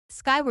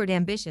SKYWARD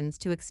ambitions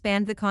to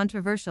expand the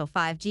controversial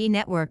 5G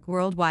network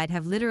worldwide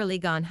have literally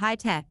gone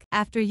high-tech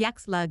after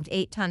yaks lugged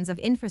 8 tons of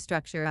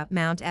infrastructure up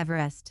Mount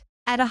Everest.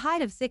 At a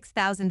height of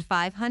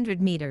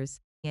 6,500 meters,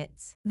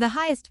 it's the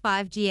highest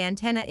 5G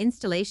antenna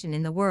installation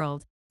in the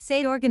world,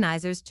 say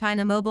organizers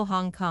China Mobile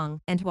Hong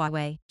Kong and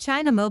Huawei.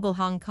 China Mobile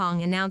Hong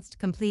Kong announced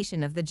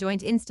completion of the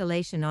joint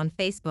installation on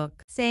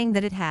Facebook, saying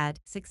that it had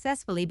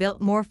successfully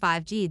built more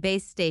 5G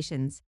base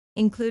stations,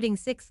 including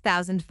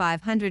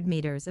 6,500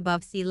 meters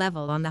above sea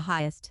level on the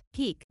highest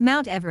peak,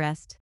 Mount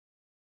Everest.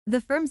 The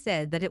firm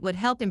said that it would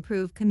help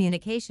improve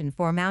communication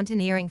for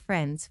mountaineering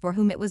friends for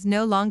whom it was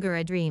no longer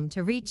a dream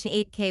to reach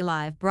 8K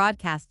live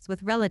broadcasts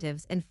with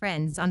relatives and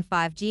friends on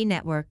 5G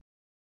network.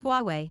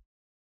 Huawei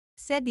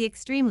said the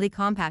extremely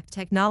compact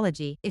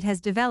technology it has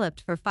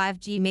developed for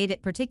 5G made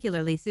it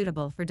particularly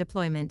suitable for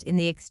deployment in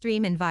the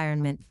extreme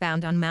environment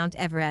found on Mount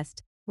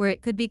Everest, where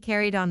it could be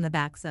carried on the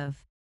backs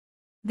of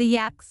the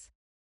yaks.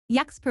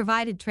 Yaks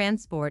provided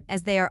transport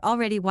as they are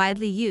already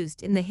widely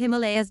used in the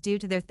Himalayas due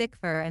to their thick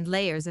fur and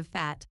layers of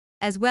fat,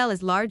 as well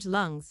as large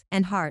lungs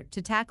and heart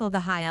to tackle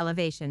the high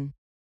elevation.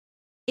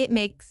 It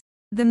makes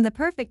them the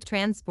perfect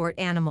transport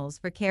animals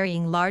for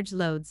carrying large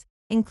loads,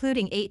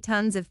 including 8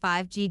 tons of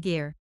 5G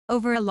gear,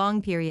 over a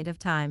long period of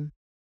time.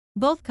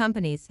 Both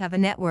companies have a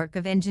network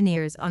of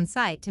engineers on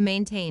site to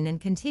maintain and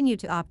continue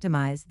to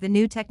optimize the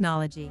new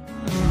technology.